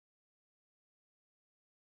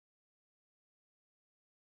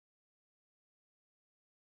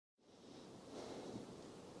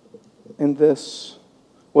And this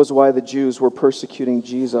was why the Jews were persecuting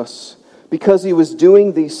Jesus, because he was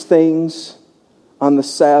doing these things on the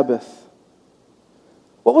Sabbath.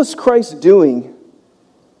 What was Christ doing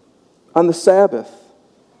on the Sabbath?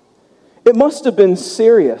 It must have been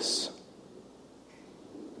serious.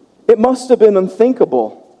 It must have been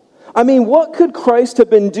unthinkable. I mean, what could Christ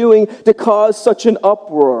have been doing to cause such an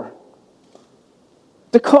uproar?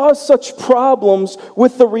 To cause such problems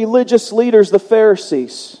with the religious leaders, the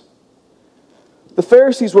Pharisees? The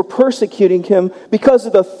Pharisees were persecuting him because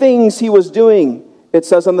of the things he was doing, it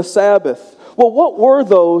says, on the Sabbath. Well, what were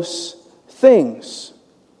those things?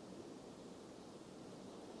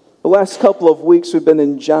 The last couple of weeks we've been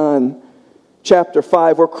in John chapter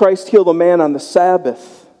 5, where Christ healed a man on the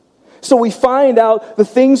Sabbath. So we find out the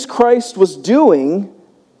things Christ was doing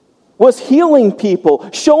was healing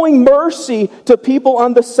people, showing mercy to people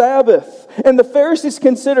on the Sabbath. And the Pharisees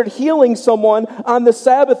considered healing someone on the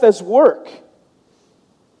Sabbath as work,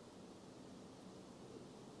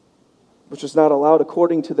 which was not allowed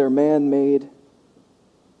according to their man-made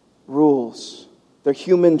rules, their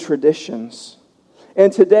human traditions.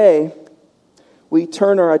 And today, we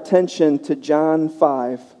turn our attention to John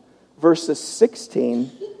 5, verses 16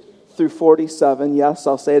 through 47. Yes,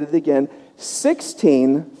 I'll say it again.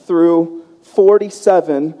 16 through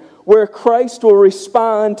 47, where Christ will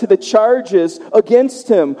respond to the charges against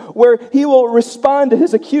him, where he will respond to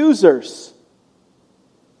his accusers.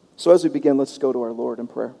 So as we begin, let's go to our Lord in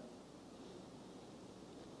prayer.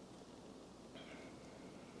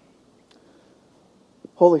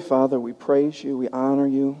 Holy Father, we praise you, we honor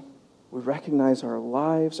you, we recognize our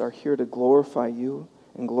lives are here to glorify you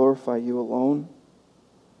and glorify you alone.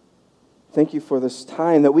 Thank you for this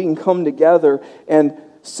time that we can come together and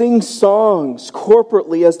sing songs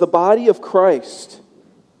corporately as the body of Christ.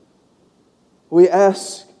 We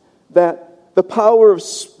ask that the power of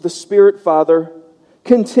the Spirit, Father,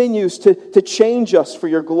 continues to change us for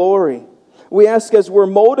your glory. We ask as we're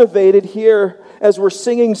motivated here, as we're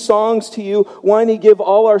singing songs to you, wanting to give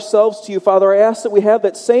all ourselves to you, Father, I ask that we have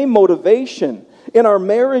that same motivation in our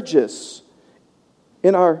marriages,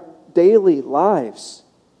 in our daily lives,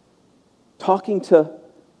 talking to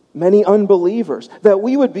many unbelievers, that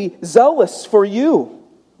we would be zealous for you.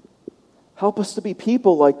 Help us to be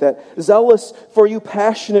people like that, zealous for you,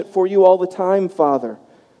 passionate for you all the time, Father.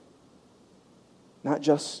 Not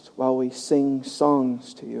just while we sing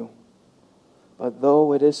songs to you, but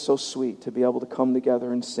though it is so sweet to be able to come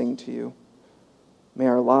together and sing to you, may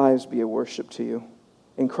our lives be a worship to you.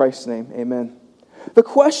 In Christ's name, amen. The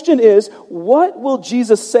question is, what will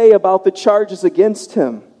Jesus say about the charges against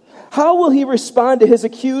him? How will he respond to his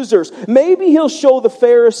accusers? Maybe he'll show the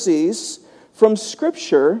Pharisees from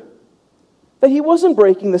Scripture that he wasn't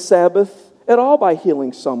breaking the Sabbath at all by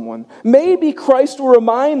healing someone. Maybe Christ will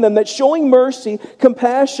remind them that showing mercy,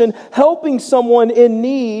 compassion, helping someone in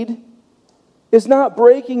need is not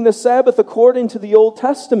breaking the Sabbath according to the Old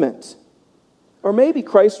Testament. Or maybe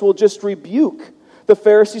Christ will just rebuke the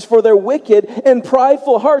Pharisees for their wicked and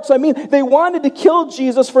prideful hearts. I mean, they wanted to kill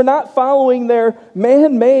Jesus for not following their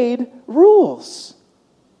man-made rules.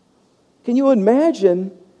 Can you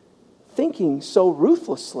imagine thinking so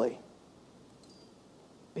ruthlessly?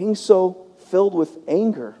 Being so filled with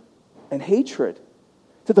anger and hatred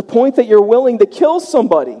to the point that you're willing to kill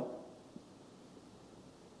somebody.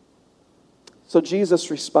 So Jesus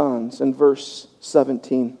responds in verse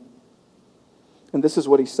 17. And this is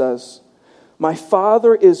what he says. My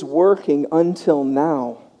Father is working until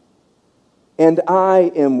now, and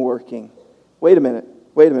I am working. Wait a minute.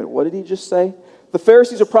 What did he just say? The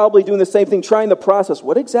Pharisees are probably doing the same thing, trying to process.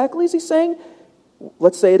 What exactly is he saying?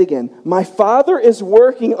 Let's say it again. My Father is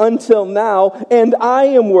working until now, and I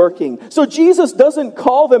am working. So Jesus doesn't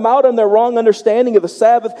call them out on their wrong understanding of the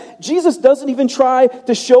Sabbath. Jesus doesn't even try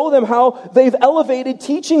to show them how they've elevated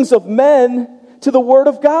teachings of men to the Word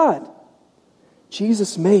of God.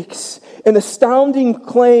 Jesus makes an astounding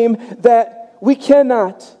claim that we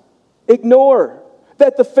cannot ignore,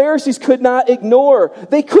 that the Pharisees could not ignore.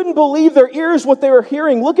 They couldn't believe their ears what they were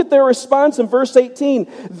hearing. Look at their response in verse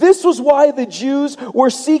 18. This was why the Jews were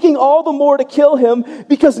seeking all the more to kill him,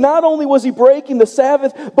 because not only was he breaking the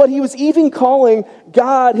Sabbath, but he was even calling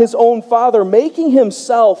God his own Father, making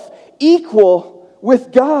himself equal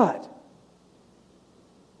with God.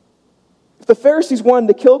 If the Pharisees wanted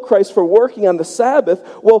to kill Christ for working on the Sabbath,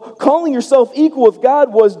 well, calling yourself equal with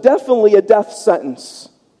God was definitely a death sentence.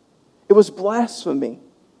 It was blasphemy.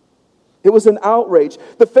 It was an outrage.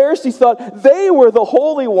 The Pharisees thought they were the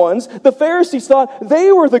holy ones. The Pharisees thought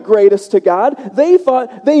they were the greatest to God. They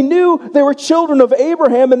thought they knew they were children of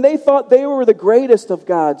Abraham, and they thought they were the greatest of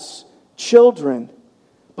God's children.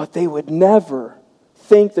 but they would never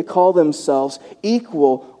think to call themselves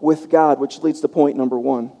equal with God, which leads to point number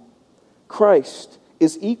 1. Christ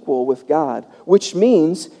is equal with God, which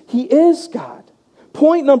means he is God.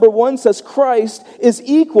 Point number 1 says Christ is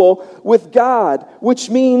equal with God, which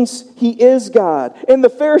means he is God. And the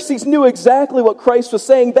Pharisees knew exactly what Christ was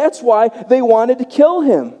saying. That's why they wanted to kill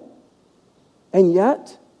him. And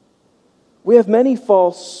yet, we have many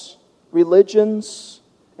false religions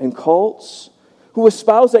and cults who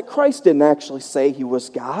espouse that Christ didn't actually say he was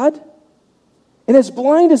God. And as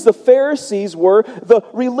blind as the Pharisees were, the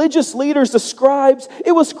religious leaders, the scribes,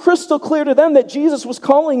 it was crystal clear to them that Jesus was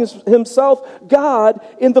calling himself God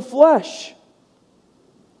in the flesh.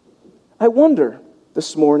 I wonder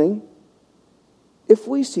this morning if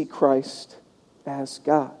we see Christ as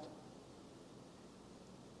God.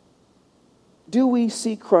 Do we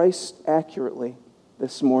see Christ accurately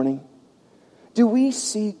this morning? Do we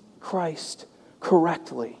see Christ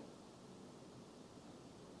correctly?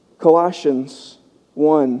 Colossians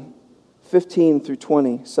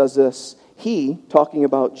 1:15-20 says this: He, talking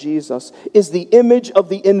about Jesus, is the image of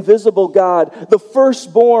the invisible God, the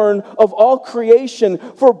firstborn of all creation.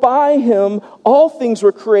 For by him all things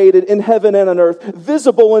were created in heaven and on earth,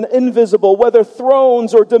 visible and invisible, whether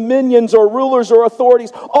thrones or dominions or rulers or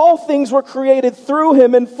authorities. All things were created through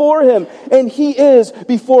him and for him. And he is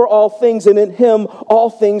before all things, and in him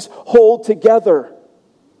all things hold together.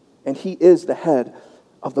 And he is the head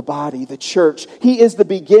of the body, the church. He is the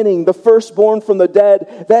beginning, the firstborn from the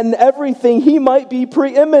dead, that in everything he might be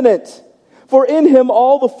preeminent. For in him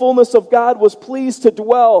all the fullness of God was pleased to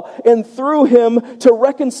dwell, and through him to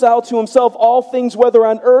reconcile to himself all things, whether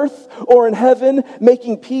on earth or in heaven,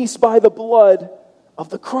 making peace by the blood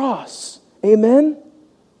of the cross. Amen?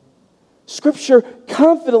 Scripture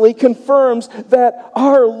confidently confirms that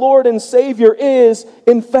our Lord and Savior is,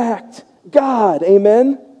 in fact, God.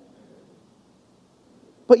 Amen?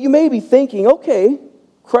 But you may be thinking, okay,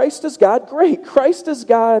 Christ is God, great. Christ is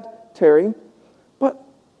God, Terry. But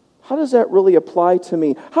how does that really apply to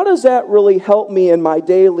me? How does that really help me in my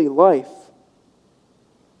daily life?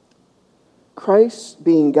 Christ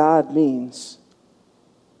being God means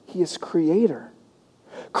he is creator.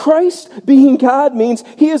 Christ being God means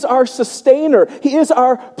he is our sustainer. He is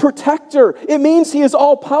our protector. It means he is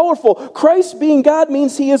all-powerful. Christ being God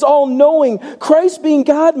means he is all-knowing. Christ being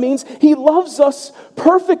God means he loves us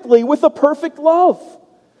perfectly with a perfect love.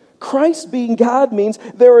 Christ being God means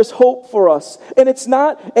there is hope for us. And it's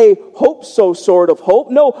not a hope-so sort of hope.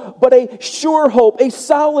 No, but a sure hope, a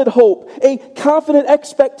solid hope, a confident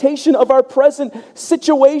expectation of our present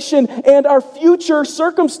situation and our future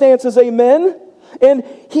circumstances. Amen? And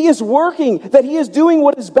he is working, that he is doing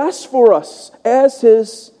what is best for us as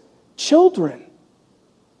his children.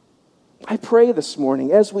 I pray this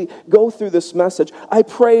morning, as we go through this message, I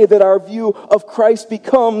pray that our view of Christ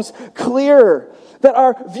becomes clearer, that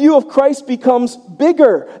our view of Christ becomes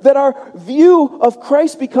bigger, that our view of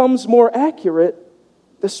Christ becomes more accurate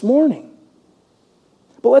this morning.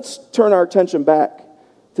 But let's turn our attention back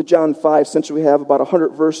to John 5, since we have about 100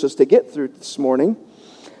 verses to get through this morning.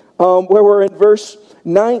 Where we're in verse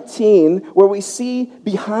 19, where we see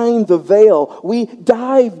behind the veil. We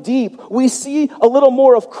dive deep. We see a little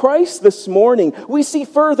more of Christ this morning. We see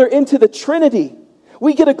further into the Trinity.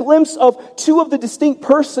 We get a glimpse of two of the distinct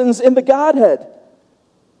persons in the Godhead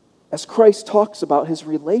as Christ talks about his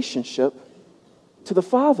relationship to the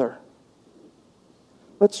Father.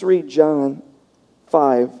 Let's read John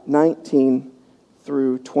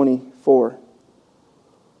 5:19-24.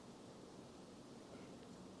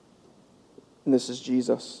 And this is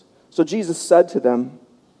Jesus. So Jesus said to them,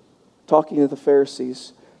 talking to the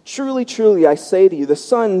Pharisees, "Truly, truly, I say to you, the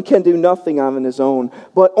Son can do nothing on his own,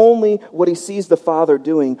 but only what he sees the Father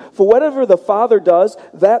doing. For whatever the Father does,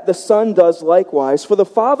 that the Son does likewise. For the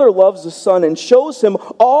Father loves the Son and shows him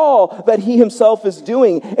all that he himself is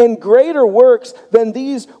doing. And greater works than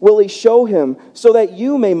these will he show him, so that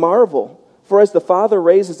you may marvel. For as the Father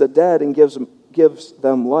raises the dead and gives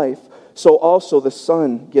them life, so also the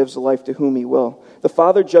Son gives life to whom he will. The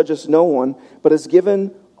Father judges no one, but has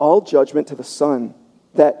given all judgment to the Son,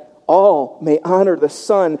 that all may honor the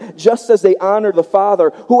Son, just as they honor the Father.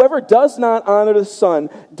 Whoever does not honor the Son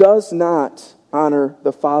does not honor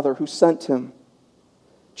the Father who sent him.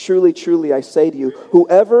 Truly, truly, I say to you,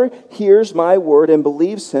 whoever hears my word and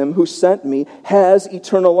believes him who sent me has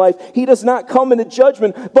eternal life. He does not come into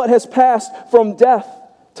judgment, but has passed from death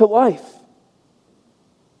to life."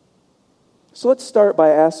 So let's start by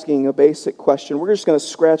asking a basic question. We're just going to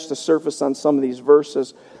scratch the surface on some of these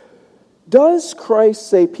verses. Does Christ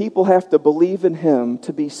say people have to believe in him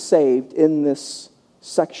to be saved in this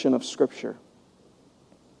section of Scripture?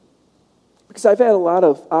 Because I've had a lot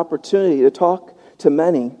of opportunity to talk to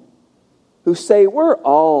many who say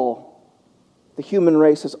the human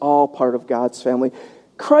race is all part of God's family.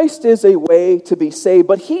 Christ is a way to be saved,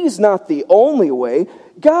 but He's not the only way.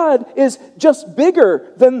 God is just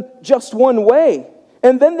bigger than just one way.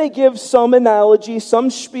 And then they give some analogy, some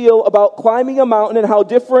spiel about climbing a mountain and how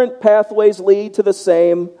different pathways lead to the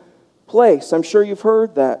same place. I'm sure you've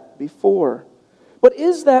heard that before. But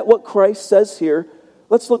is that what Christ says here?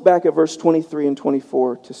 Let's look back at verse 23 and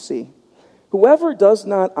 24 to see. Whoever does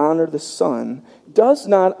not honor the Son does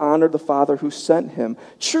not honor the Father who sent him.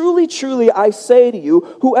 Truly, truly, I say to you,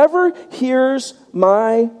 whoever hears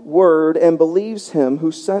my word and believes him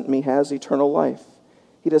who sent me has eternal life.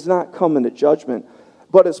 He does not come into judgment,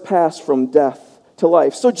 but is passed from death to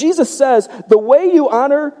life. So Jesus says, the way you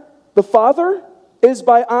honor the Father is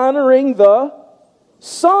by honoring the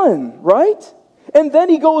Son, right? And then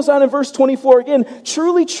he goes on in verse 24 again,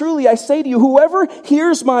 truly, truly, I say to you, whoever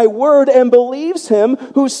hears my word and believes him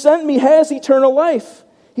who sent me has eternal life.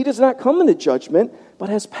 He does not come into judgment, but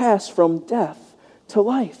has passed from death to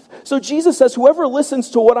life. So Jesus says, whoever listens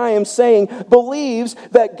to what I am saying, believes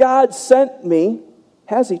that God sent me,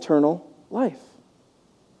 has eternal life.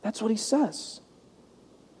 That's what he says.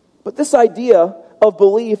 But this idea of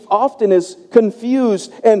belief often is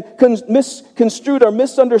confused and misconstrued or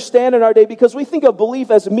misunderstood in our day because we think of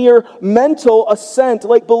belief as mere mental assent,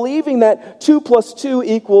 like believing that 2 +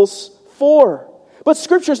 2 = 4. But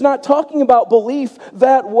Scripture's not talking about belief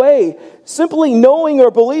that way. Simply knowing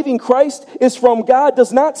or believing Christ is from God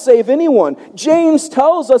does not save anyone. James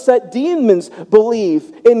tells us that demons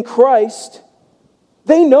believe in Christ.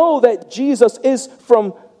 They know that Jesus is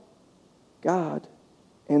from God,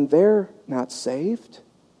 and they're not saved.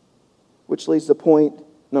 Which leads to point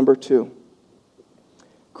number 2.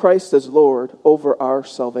 Christ is Lord over our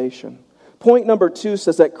salvation. Point number 2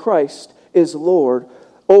 says that Christ is Lord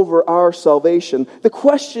over our salvation. The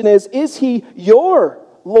question is He your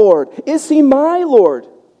Lord? Is He my Lord?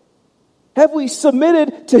 Have we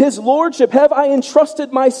submitted to His Lordship? Have I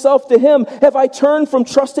entrusted myself to Him? Have I turned from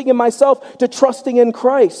trusting in myself to trusting in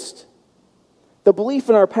Christ? The belief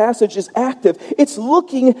in our passage is active. It's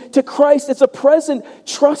looking to Christ. It's a present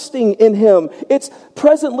trusting in Him. It's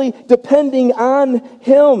presently depending on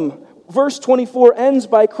Him. Verse 24 ends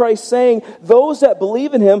by Christ saying, those that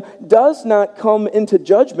believe in Him does not come into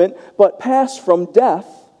judgment, but pass from death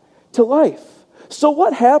to life. So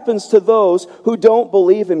what happens to those who don't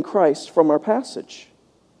believe in Christ from our passage?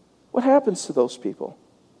 What happens to those people?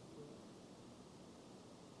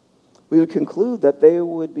 We would conclude that they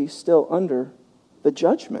would be still under the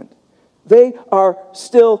judgment. They are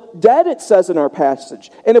still dead, it says in our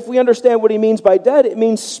passage. And if we understand what he means by dead, it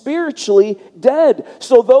means spiritually dead.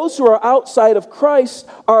 So those who are outside of Christ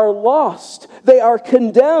are lost. They are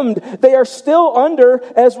condemned. They are still under,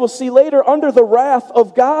 as we'll see later, under the wrath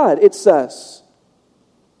of God, it says.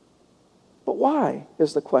 But why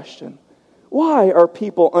is the question? Why are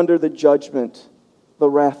people under the judgment,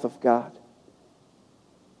 the wrath of God?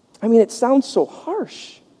 I mean, it sounds so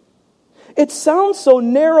harsh. It sounds so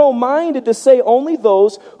narrow-minded to say only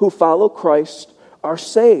those who follow Christ are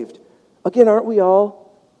saved. Again, aren't we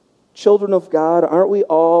all children of God? Aren't we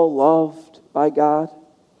all loved by God?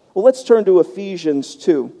 Well, let's turn to Ephesians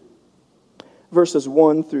 2, verses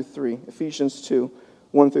 1 through 3. Ephesians 2,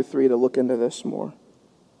 1 through 3 to look into this more.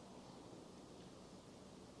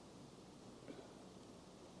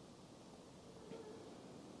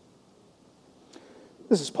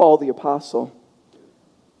 This is Paul the Apostle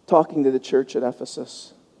talking to the church at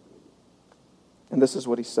Ephesus. And this is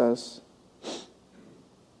what he says.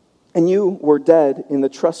 And you were dead in the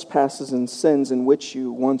trespasses and sins in which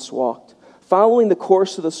you once walked, following the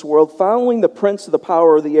course of this world, following the prince of the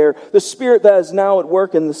power of the air, the spirit that is now at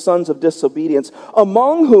work in the sons of disobedience,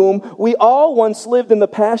 among whom we all once lived in the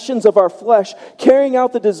passions of our flesh, carrying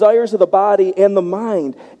out the desires of the body and the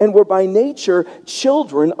mind, and were by nature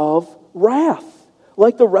children of wrath,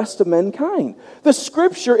 like the rest of mankind. The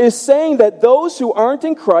Scripture is saying that those who aren't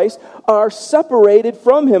in Christ are separated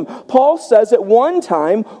from Him. Paul says at one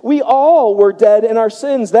time, we all were dead in our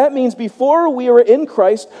sins. That means before we were in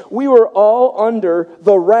Christ, we were all under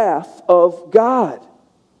the wrath of God.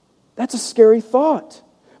 That's a scary thought.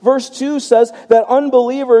 Verse 2 says that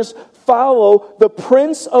unbelievers follow the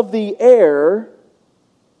prince of the air.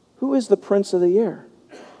 Who is the prince of the air?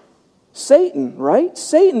 Satan, right?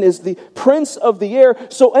 Satan is the prince of the air.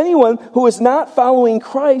 So anyone who is not following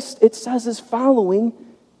Christ, it says, is following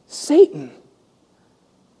Satan.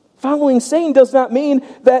 Following Satan does not mean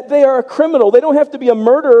that they are a criminal. They don't have to be a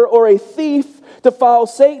murderer or a thief To follow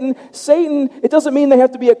Satan, it doesn't mean they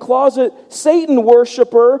have to be a closet Satan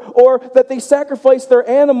worshiper or that they sacrifice their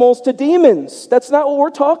animals to demons. That's not what we're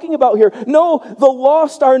talking about here. No, the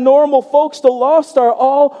lost are normal folks. The lost are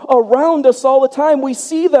all around us all the time. We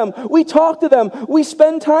see them. We talk to them. We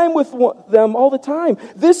spend time with them all the time.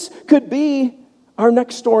 This could be our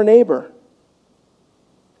next door neighbor.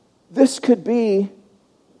 This could be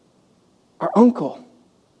our uncle,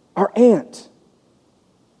 our aunt,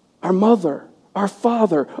 our mother, our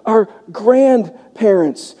father, our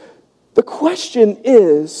grandparents. The question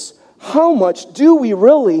is, how much do we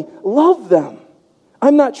really love them?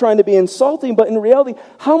 I'm not trying to be insulting, but in reality,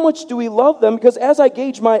 how much do we love them? Because as I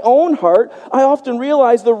gauge my own heart, I often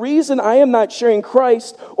realize the reason I am not sharing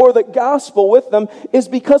Christ or the gospel with them is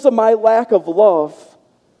because of my lack of love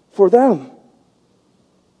for them.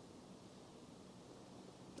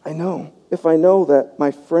 I know, if I know that my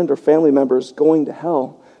friend or family member is going to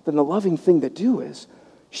hell, then the loving thing to do is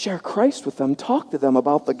share Christ with them, talk to them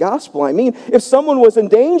about the gospel. I mean, if someone was in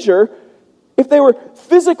danger, if they were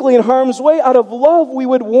physically in harm's way, out of love, we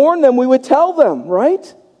would warn them, we would tell them,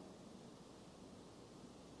 right?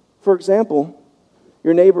 For example,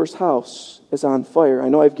 your neighbor's house is on fire. I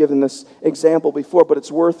know I've given this example before, but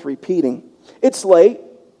it's worth repeating. It's late,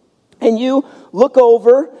 and you look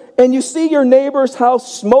over, and you see your neighbor's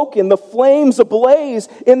house smoking, the flames ablaze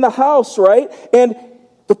in the house, right? And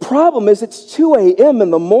the problem is it's 2 a.m.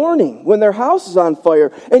 in the morning when their house is on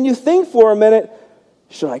fire. And you think for a minute,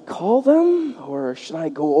 should I call them? Or should I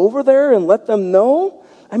go over there and let them know?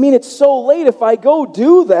 I mean, it's so late. If I go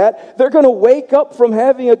do that, they're going to wake up from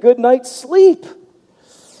having a good night's sleep.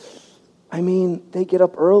 I mean, they get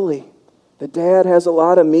up early. The dad has a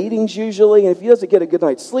lot of meetings usually, and if he doesn't get a good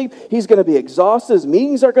night's sleep, he's going to be exhausted. His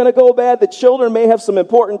meetings are going to go bad. The children may have some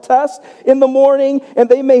important tests in the morning, and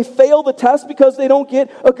they may fail the test because they don't get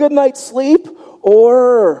a good night's sleep.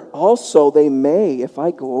 Or also they may, if I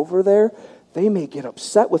go over there, they may get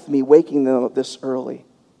upset with me waking them up this early.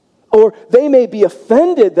 Or they may be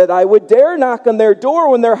offended that I would dare knock on their door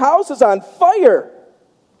when their house is on fire.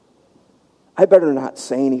 I better not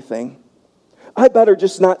say anything. I better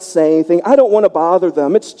just not say anything. I don't want to bother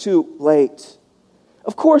them. It's too late.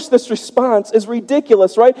 Of course, this response is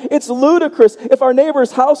ridiculous, right? It's ludicrous. If our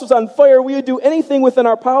neighbor's house was on fire, we would do anything within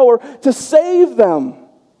our power to save them.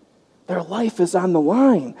 Their life is on the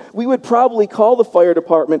line. We would probably call the fire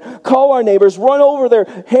department, call our neighbors, run over there,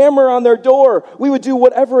 hammer on their door. We would do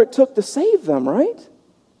whatever it took to save them, right?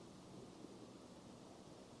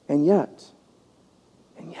 And yet,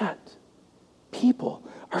 people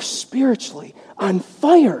are spiritually on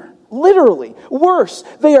fire. Literally. Worse,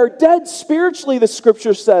 they are dead spiritually, the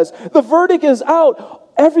scripture says. The verdict is out.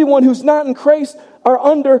 Everyone who's not in Christ are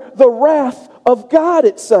under the wrath of God,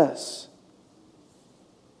 it says.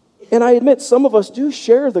 And I admit, some of us do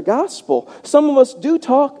share the gospel. Some of us do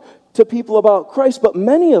talk to people about Christ, but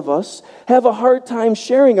many of us have a hard time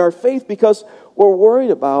sharing our faith because we're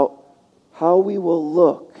worried about how we will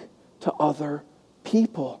look to other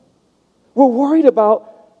people. We're worried about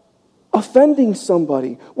offending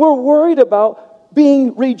somebody. We're worried about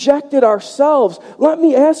being rejected ourselves. Let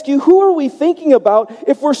me ask you, who are we thinking about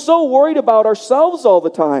if we're so worried about ourselves all the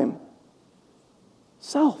time?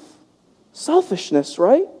 Selfishness,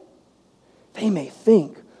 right? They may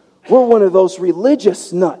think we're one of those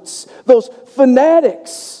religious nuts, those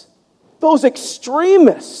fanatics, those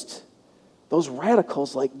extremists, those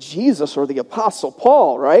radicals like Jesus or the Apostle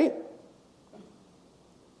Paul, right?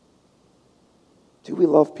 Do we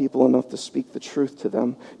love people enough to speak the truth to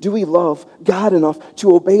them? Do we love God enough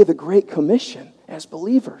to obey the Great Commission as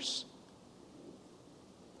believers?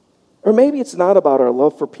 Or maybe it's not about our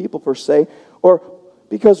love for people per se, or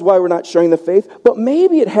because why we're not sharing the faith, but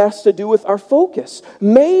maybe it has to do with our focus.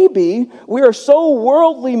 Maybe we are so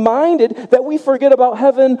worldly minded that we forget about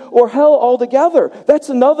heaven or hell altogether. That's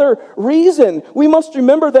another reason. We must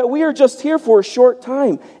remember that we are just here for a short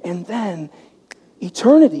time, and then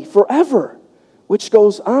eternity, forever, which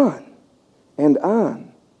goes on and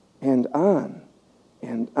on and on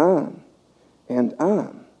and on and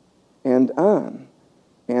on and on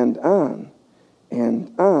and on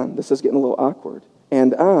and on. This is getting a little awkward.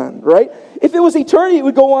 And on, right? If it was eternity, it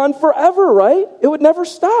would go on forever, right? It would never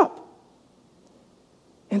stop.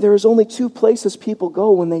 And there is only two places people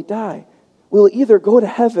go when they die. We'll either go to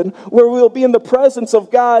heaven, where we'll be in the presence of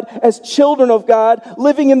God as children of God,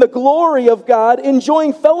 living in the glory of God,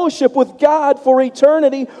 enjoying fellowship with God for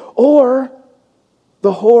eternity, or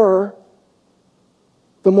the horror,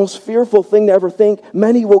 the most fearful thing to ever think,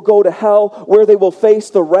 many will go to hell, where they will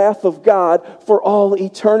face the wrath of God for all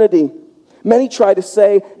eternity. Many try to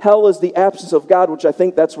say hell is the absence of God, which I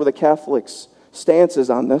think that's where the Catholics stances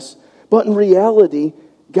on this. But in reality,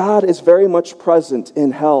 God is very much present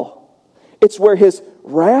in hell. It's where his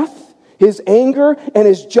wrath, his anger, and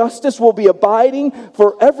his justice will be abiding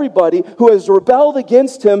for everybody who has rebelled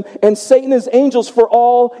against him and Satan and his angels for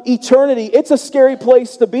all eternity. It's a scary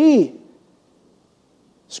place to be.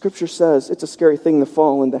 Scripture says it's a scary thing to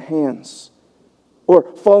fall into hands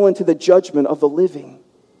or fall into the judgment of the living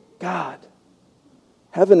God.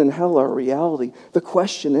 Heaven and hell are a reality. The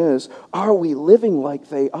question is, are we living like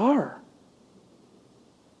they are?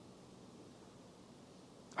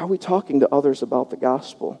 Are we talking to others about the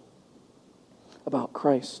gospel, about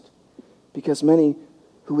Christ? Because many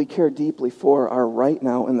who we care deeply for are right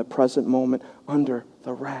now in the present moment under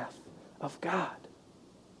the wrath of God.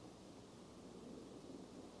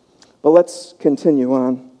 But let's continue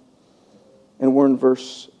on. And we're in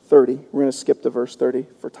verse 30. We're going to skip to verse 30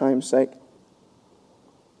 for time's sake.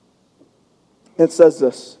 It says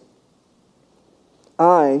this.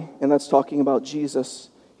 And that's talking about Jesus,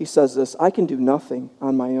 he says this, I can do nothing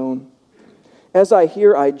on my own. As I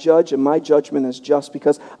hear, I judge, and my judgment is just,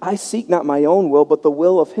 because I seek not my own will, but the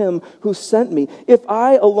will of him who sent me. If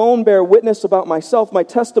I alone bear witness about myself, my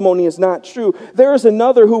testimony is not true. There is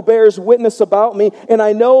another who bears witness about me, and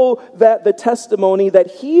I know that the testimony that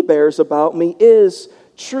he bears about me is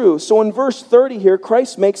true. So in verse 30 here,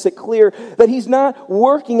 Christ makes it clear that he's not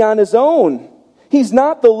working on his own. He's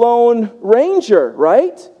not the Lone Ranger,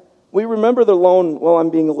 right? We remember the Lone, well, I'm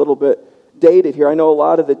being a little bit dated here. I know a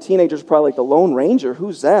lot of the teenagers are probably like, the Lone Ranger,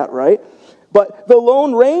 who's that, right? But the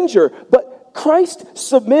Lone Ranger, but Christ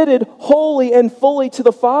submitted wholly and fully to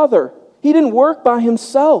the Father. He didn't work by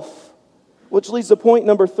himself, which leads to point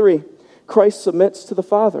number 3. Christ submits to the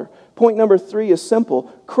Father. Point number 3 is simple.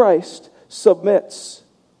 Christ submits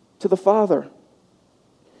to the Father.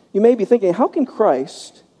 You may be thinking, how can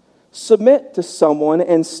Christ submit to someone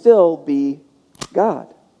and still be God?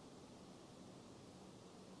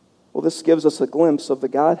 Well, this gives us a glimpse of the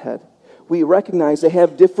Godhead. We recognize they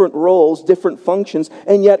have different roles, different functions,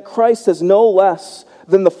 and yet Christ is no less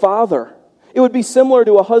than the Father. It would be similar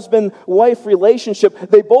to a husband-wife relationship.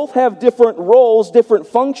 They both have different roles, different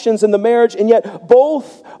functions in the marriage, and yet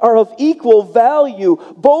both are of equal value.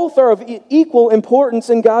 Both are of equal importance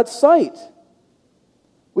in God's sight.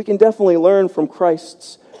 We can definitely learn from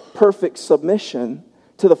Christ's perfect submission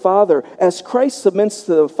to the Father. As Christ submits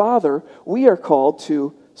to the Father, we are called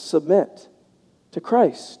to submit to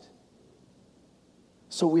Christ.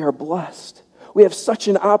 So we are blessed. We have such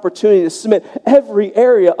an opportunity to submit every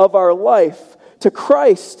area of our life to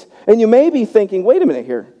Christ. And you may be thinking, wait a minute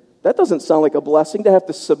here. That doesn't sound like a blessing to have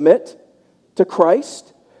to submit to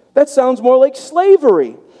Christ. That sounds more like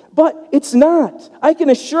slavery. But it's not. I can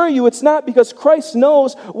assure you it's not, because Christ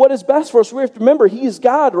knows what is best for us. We have to remember, he is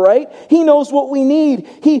God, right? He knows what we need.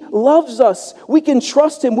 He loves us. We can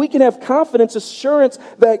trust him. We can have confidence, assurance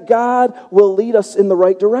that God will lead us in the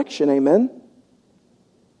right direction. Amen?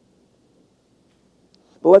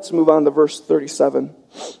 But let's move on to verse 37.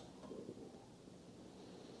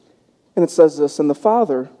 And it says this, and the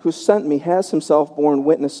Father who sent me has himself borne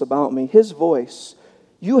witness about me. His voice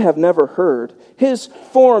you have never heard. His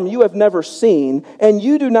form you have never seen, and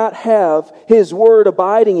you do not have his word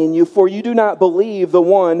abiding in you, for you do not believe the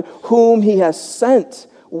one whom he has sent.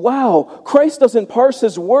 Wow, Christ doesn't parse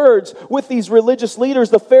his words with these religious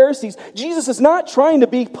leaders, the Pharisees. Jesus is not trying to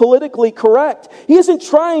be politically correct. He isn't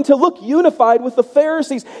trying to look unified with the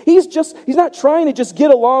Pharisees. He's not trying to just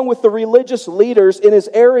get along with the religious leaders in his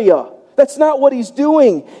area. That's not what he's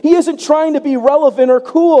doing. He isn't trying to be relevant or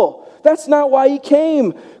cool. That's not why he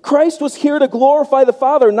came. Christ was here to glorify the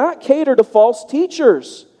Father, not cater to false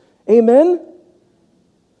teachers. Amen?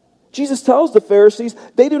 Jesus tells the Pharisees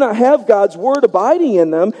they do not have God's word abiding in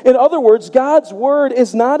them. In other words, God's word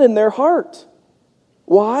is not in their heart.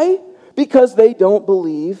 Why? Because they don't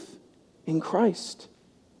believe in Christ.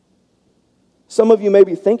 Some of you may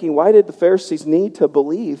be thinking, why did the Pharisees need to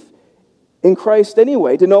believe in Christ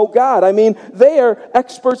anyway, to know God? I mean, they are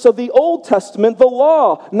experts of the Old Testament, the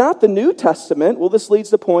law, not the New Testament. Well, this leads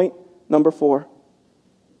to point number 4.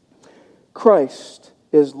 Christ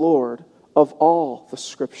is Lord of all the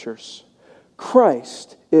Scriptures.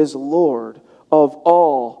 Christ is Lord of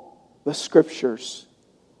all the Scriptures.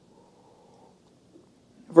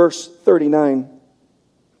 Verse 39,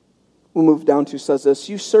 we'll move down to, says this,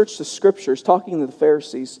 you search the Scriptures, talking to the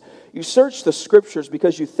Pharisees, you search the Scriptures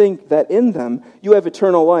because you think that in them you have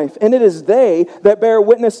eternal life. And it is they that bear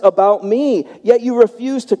witness about me. Yet you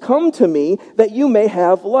refuse to come to me that you may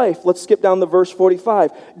have life. Let's skip down to verse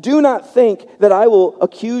 45. Do not think that I will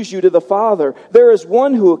accuse you to the Father. There is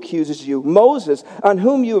one who accuses you, Moses, on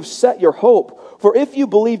whom you have set your hope. For if you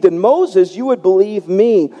believed in Moses, you would believe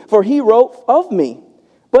me, for he wrote of me.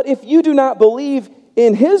 But if you do not believe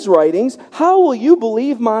in his writings, how will you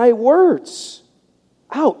believe my words?"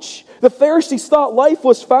 Ouch. The Pharisees thought life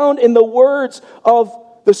was found in the words of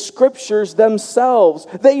the Scriptures themselves.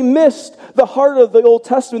 They missed the heart of the Old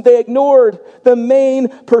Testament. They ignored the main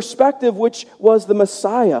perspective, which was the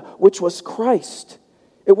Messiah, which was Christ.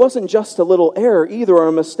 It wasn't just a little error either, or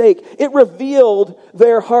a mistake. It revealed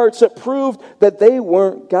their hearts. It proved that they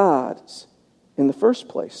weren't God's in the first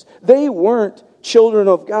place. They weren't children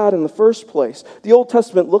of God in the first place. The Old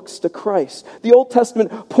Testament looks to Christ. The Old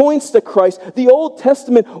Testament points to Christ. The Old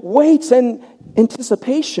Testament waits in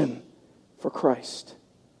anticipation for Christ.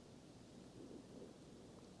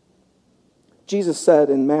 Jesus said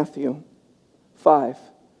in Matthew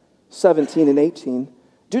 5:17 and 18,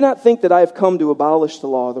 "Do not think that I have come to abolish the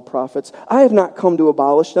law of the prophets. I have not come to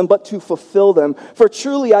abolish them, but to fulfill them. For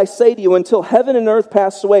truly I say to you, until heaven and earth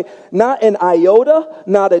pass away, not an iota,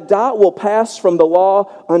 not a dot will pass from the law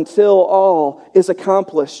until all is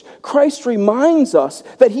accomplished." Christ reminds us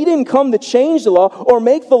that he didn't come to change the law or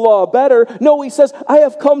make the law better. No, he says, "I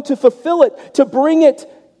have come to fulfill it, to bring it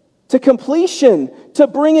to completion, to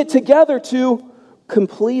bring it together, to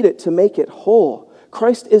complete it, to make it whole."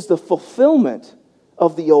 Christ is the fulfillment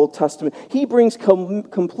of the Old Testament. He brings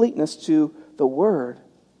completeness to the Word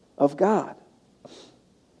of God.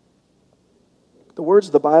 The words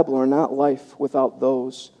of the Bible are not life without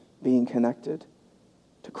those being connected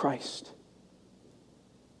to Christ.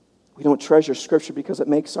 We don't treasure Scripture because it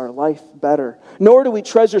makes our life better. Nor do we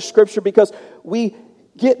treasure Scripture because we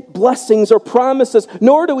get blessings or promises.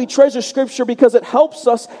 Nor do we treasure Scripture because it helps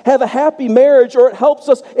us have a happy marriage or it helps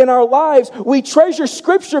us in our lives. We treasure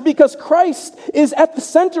Scripture because Christ is at the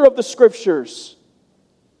center of the Scriptures.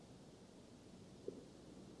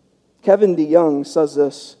 Kevin DeYoung says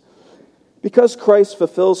this: "Because Christ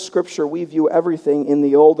fulfills Scripture, we view everything in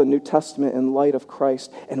the Old and New Testament in light of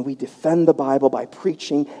Christ, and we defend the Bible by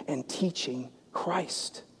preaching and teaching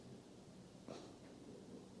Christ."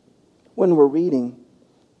 When we're reading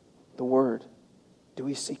the Word, do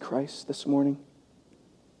we see Christ this morning?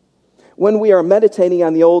 When we are meditating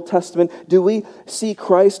on the Old Testament, do we see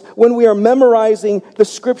Christ? When we are memorizing the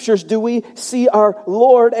Scriptures, do we see our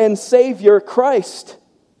Lord and Savior, Christ?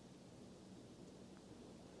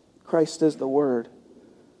 Christ is the Word.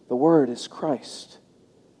 The Word is Christ.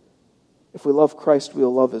 If we love Christ, we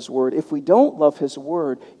will love His Word. If we don't love His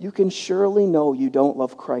Word, you can surely know you don't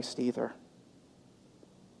love Christ either.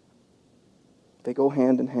 They go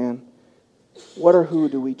hand in hand. What or who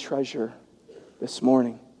do we treasure this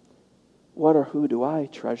morning? What or who do I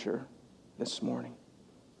treasure this morning?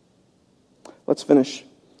 Let's finish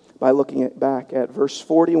by looking back at verse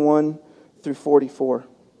 41 through 44.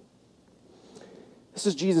 This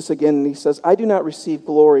is Jesus again, and he says, "I do not receive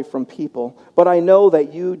glory from people, but I know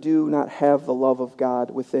that you do not have the love of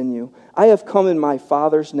God within you. I have come in my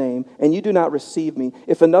Father's name, and you do not receive me.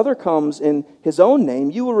 If another comes in his own name,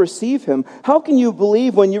 you will receive him. How can you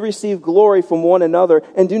believe when you receive glory from one another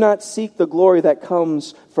and do not seek the glory that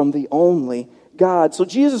comes from the only God?" So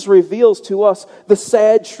Jesus reveals to us the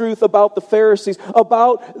sad truth about the Pharisees,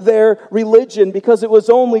 about their religion, because it was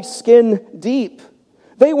only skin deep.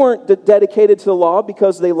 They weren't dedicated to the law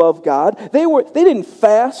because they loved God. They didn't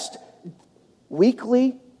fast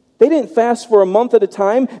weekly. They didn't fast for a month at a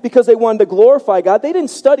time because they wanted to glorify God. They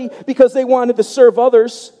didn't study because they wanted to serve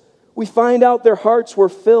others. We find out their hearts were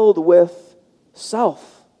filled with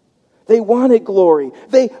self. They wanted glory.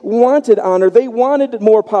 They wanted honor. They wanted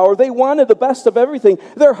more power. They wanted the best of everything.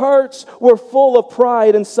 Their hearts were full of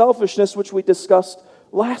pride and selfishness, which we discussed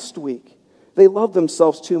last week. They loved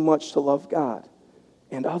themselves too much to love God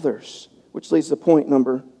and others, which leads to point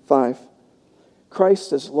number 5.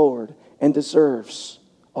 Christ is Lord and deserves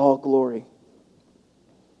all glory.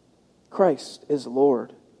 Christ is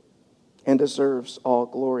Lord and deserves all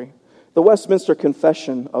glory. The Westminster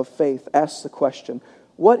Confession of Faith asks the question,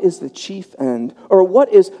 what is the chief end, or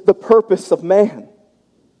what is the purpose of man?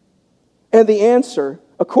 And the answer,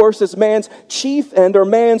 of course, is man's chief end, or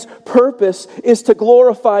man's purpose, is to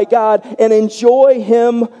glorify God and enjoy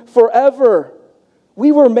Him forever.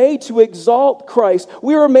 We were made to exalt Christ.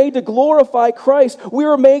 We were made to glorify Christ. We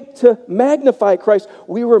were made to magnify Christ.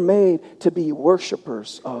 We were made to be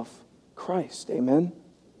worshipers of Christ. Amen?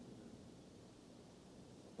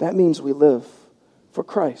 That means we live for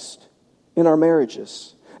Christ in our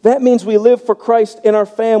marriages. That means we live for Christ in our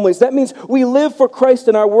families. That means we live for Christ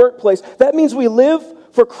in our workplace. That means we live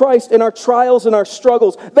for Christ in our trials and our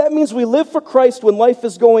struggles. That means we live for Christ when life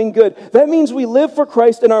is going good. That means we live for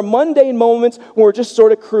Christ in our mundane moments when we're just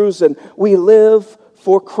sort of cruising. We live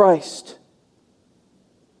for Christ.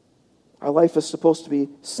 Our life is supposed to be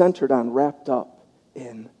centered on, wrapped up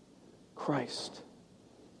in Christ.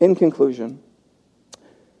 In conclusion,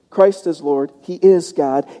 Christ is Lord. He is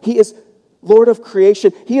God. He is Lord of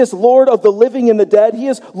creation. He is Lord of the living and the dead. He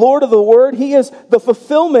is Lord of the Word. He is the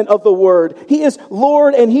fulfillment of the Word. He is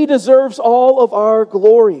Lord, and He deserves all of our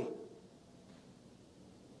glory.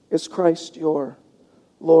 Is Christ your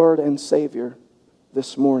Lord and Savior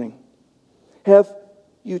this morning? Have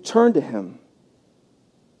you turned to Him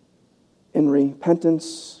in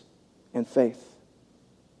repentance and faith?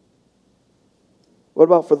 What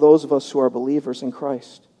about for those of us who are believers in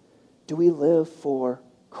Christ? Do we live for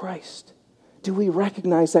Christ? Do we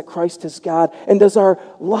recognize that Christ is God? And does our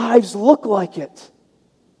lives look like it?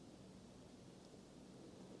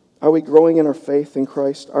 Are we growing in our faith in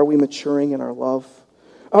Christ? Are we maturing in our love?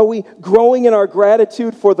 Are we growing in our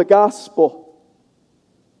gratitude for the gospel?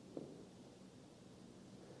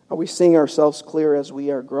 Are we seeing ourselves clear as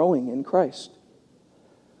we are growing in Christ?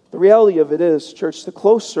 The reality of it is, church, the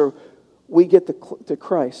closer we get to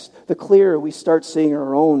Christ, the clearer we start seeing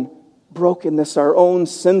our own brokenness, our own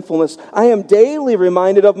sinfulness. I am daily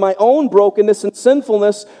reminded of my own brokenness and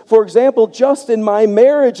sinfulness. For example, just in my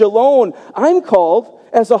marriage alone, I'm called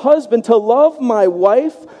as a husband to love my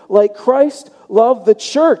wife like Christ loved the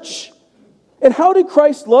church. And how did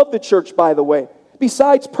Christ love the church, by the way?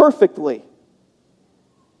 Besides perfectly.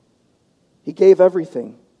 He gave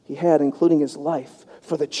everything He had, including His life,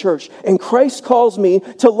 for the church. And Christ calls me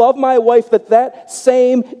to love my wife with that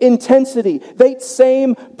same intensity, that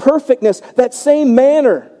same perfectness, that same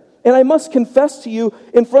manner. And I must confess to you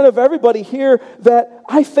in front of everybody here that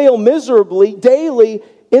I fail miserably daily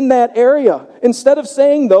in that area. Instead of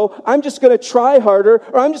saying, though, I'm just going to try harder,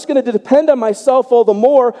 or I'm just going to depend on myself all the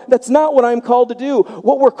more, that's not what I'm called to do.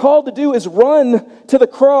 What we're called to do is run to the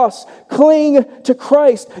cross, cling to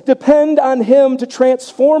Christ, depend on Him to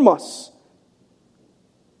transform us.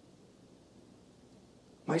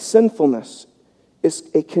 My sinfulness is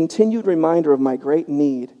a continued reminder of my great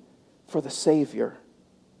need for the Savior,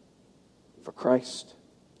 for Christ.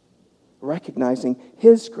 Recognizing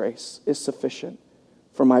His grace is sufficient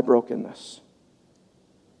for my brokenness.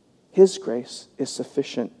 His grace is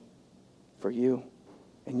sufficient for you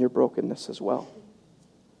and your brokenness as well.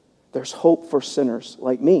 There's hope for sinners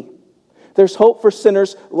like me. There's hope for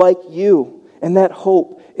sinners like you. And that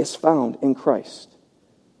hope is found in Christ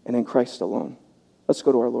and in Christ alone. Let's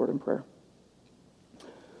go to our Lord in prayer.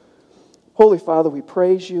 Holy Father, we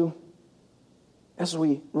praise You as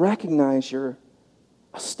we recognize Your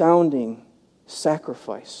astounding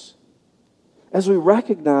sacrifice, as we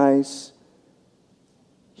recognize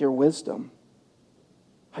Your wisdom,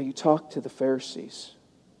 how You talked to the Pharisees.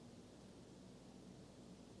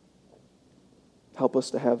 Help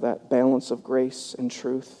us to have that balance of grace and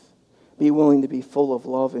truth. Be willing to be full of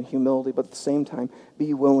love and humility, but at the same time,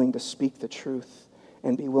 be willing to speak the truth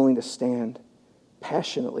and be willing to stand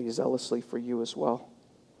passionately, zealously for You as well.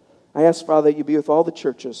 I ask, Father, that You be with all the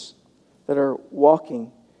churches that are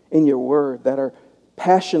walking in Your word, that are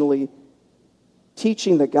passionately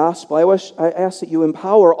teaching the gospel. I ask that You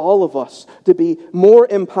empower all of us to be more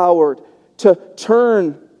empowered to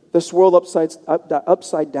turn this world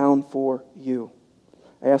upside down for You.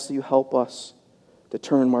 I ask that You help us to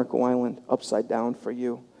turn Marco Island upside down for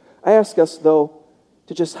You. I ask us, though,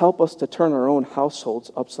 to just help us to turn our own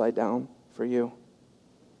households upside down for You.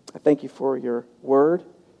 I thank You for Your word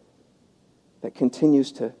that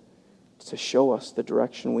continues to show us the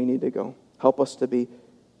direction we need to go. Help us to be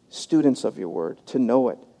students of Your word, to know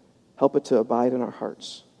it. Help it to abide in our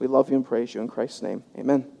hearts. We love You and praise You in Christ's name.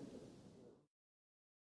 Amen.